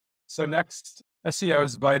So next, SEO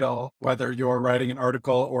is vital, whether you're writing an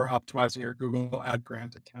article or optimizing your Google Ad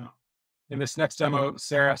Grant account. In this next demo,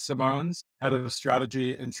 Sarah Symoens, head of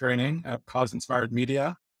strategy and training at Cause Inspired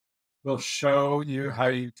Media, will show you how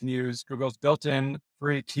you can use Google's built-in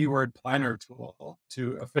free keyword planner tool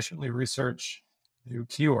to efficiently research new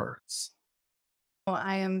keywords. Well,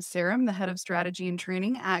 I am Sarah. I'm the head of strategy and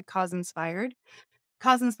training at Cause Inspired.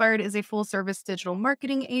 Cause Inspired is a full service digital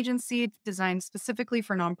marketing agency designed specifically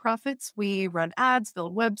for nonprofits. We run ads,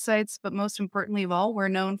 build websites, but most importantly of all, we're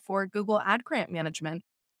known for Google Ad Grant Management.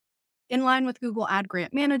 In line with Google Ad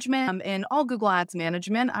Grant Management and all Google Ads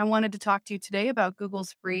management, I wanted to talk to you today about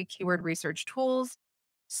Google's free keyword research tools.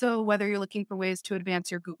 So, whether you're looking for ways to advance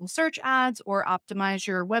your Google search ads or optimize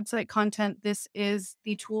your website content, this is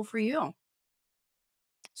the tool for you.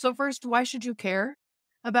 So, first, why should you care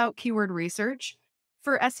about keyword research?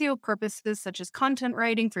 For SEO purposes, such as content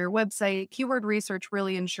writing for your website, keyword research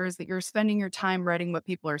really ensures that you're spending your time writing what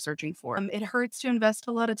people are searching for. It hurts to invest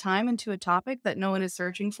a lot of time into a topic that no one is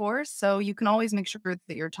searching for. So, you can always make sure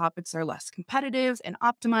that your topics are less competitive and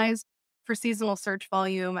optimized for seasonal search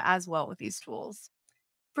volume as well with these tools.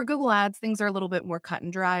 For Google Ads, things are a little bit more cut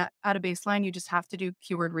and dry. At a baseline, you just have to do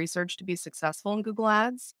keyword research to be successful in Google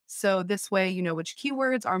Ads. So this way, you know which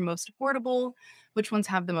keywords are most affordable, which ones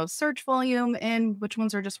have the most search volume, and which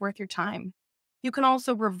ones are just worth your time. You can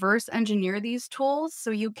also reverse engineer these tools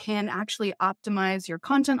so you can actually optimize your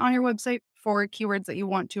content on your website for keywords that you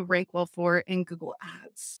want to rank well for in Google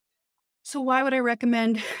Ads. So why would I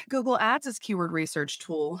recommend Google Ads as keyword research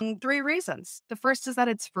tool? Three reasons. The first is that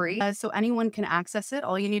it's free, so anyone can access it.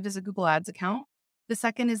 All you need is a Google Ads account. The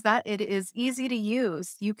second is that it is easy to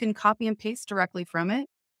use. You can copy and paste directly from it.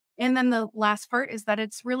 And then the last part is that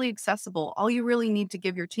it's really accessible. All you really need to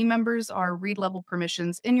give your team members are read level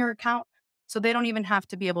permissions in your account, so they don't even have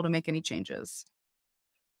to be able to make any changes.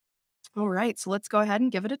 All right, so let's go ahead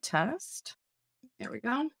and give it a test. There we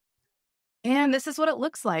go. And this is what it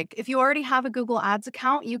looks like. If you already have a Google Ads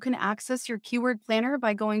account, you can access your keyword planner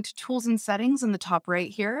by going to Tools and Settings in the top right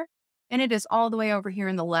here. And it is all the way over here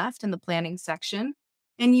in the left in the planning section.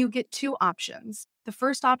 And you get two options. The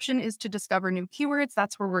first option is to discover new keywords.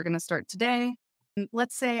 That's where we're going to start today.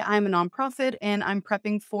 Let's say I'm a nonprofit and I'm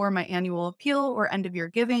prepping for my annual appeal or end of year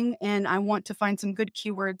giving, and I want to find some good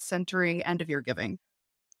keywords centering end of year giving.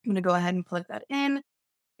 I'm going to go ahead and plug that in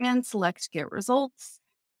and select Get Results.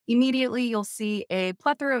 Immediately, you'll see a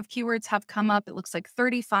plethora of keywords have come up. It looks like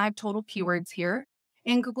 35 total keywords here.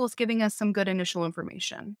 And Google's giving us some good initial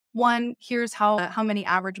information. One, here's how many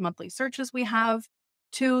average monthly searches we have.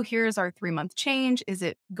 Two, here's our 3-month change. Is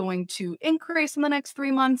it going to increase in the next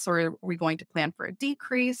 3 months, or are we going to plan for a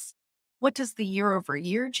decrease? What does the year over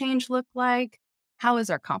year change look like? How is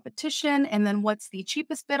our competition? And then what's the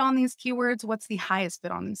cheapest bid on these keywords? What's the highest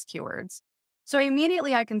bid on these keywords? So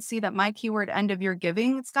immediately I can see that my keyword end of year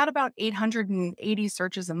giving, it's got about 880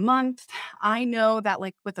 searches a month. I know that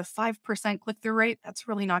like with a 5% click through rate, that's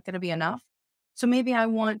really not going to be enough. So maybe I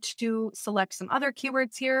want to select some other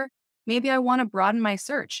keywords here. Maybe I want to broaden my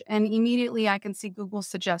search, and immediately I can see Google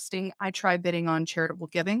suggesting I try bidding on charitable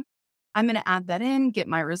giving. I'm going to add that in, get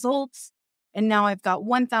my results. And now I've got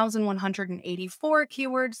 1,184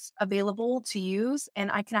 keywords available to use.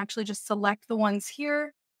 And I can actually just select the ones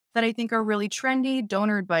here that I think are really trendy.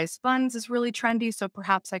 Donor advised funds is really trendy. So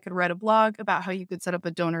perhaps I could write a blog about how you could set up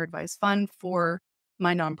a donor advised fund for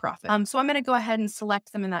my nonprofit. So I'm going to go ahead and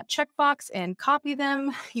select them in that checkbox and copy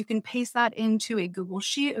them. You can paste that into a Google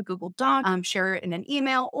Sheet, a Google Doc, share it in an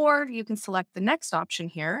email, or you can select the next option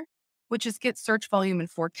here, which is get search volume and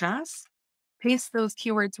forecasts. Paste those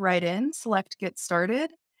keywords right in, select get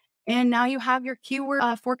started. And now you have your keyword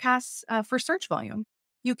forecasts for search volume.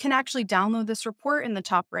 You can actually download this report in the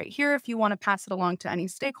top right here if you want to pass it along to any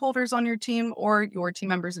stakeholders on your team or your team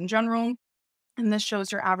members in general. And this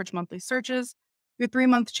shows your average monthly searches, your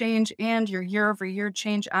 3-month change, and your year over year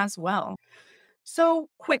change as well. So,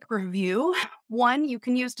 quick review. One, you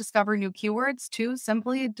can use discover new keywords. Two,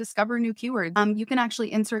 simply discover new keywords. You can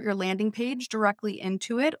actually insert your landing page directly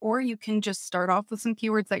into it, or you can just start off with some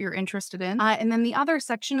keywords that you're interested in. And then the other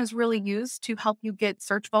section is really used to help you get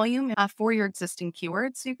search volume for your existing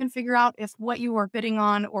keywords. So you can figure out if what you are bidding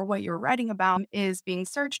on or what you're writing about is being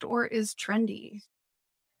searched or is trendy.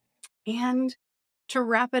 And to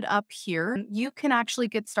wrap it up here, you can actually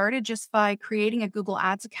get started just by creating a Google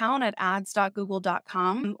Ads account at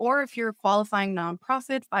ads.google.com. Or if you're a qualifying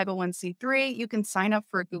nonprofit 501(c)(3), you can sign up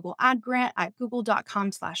for a Google Ad Grant at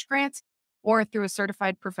google.com/grants or through a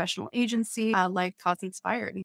certified professional agency like Cause Inspired.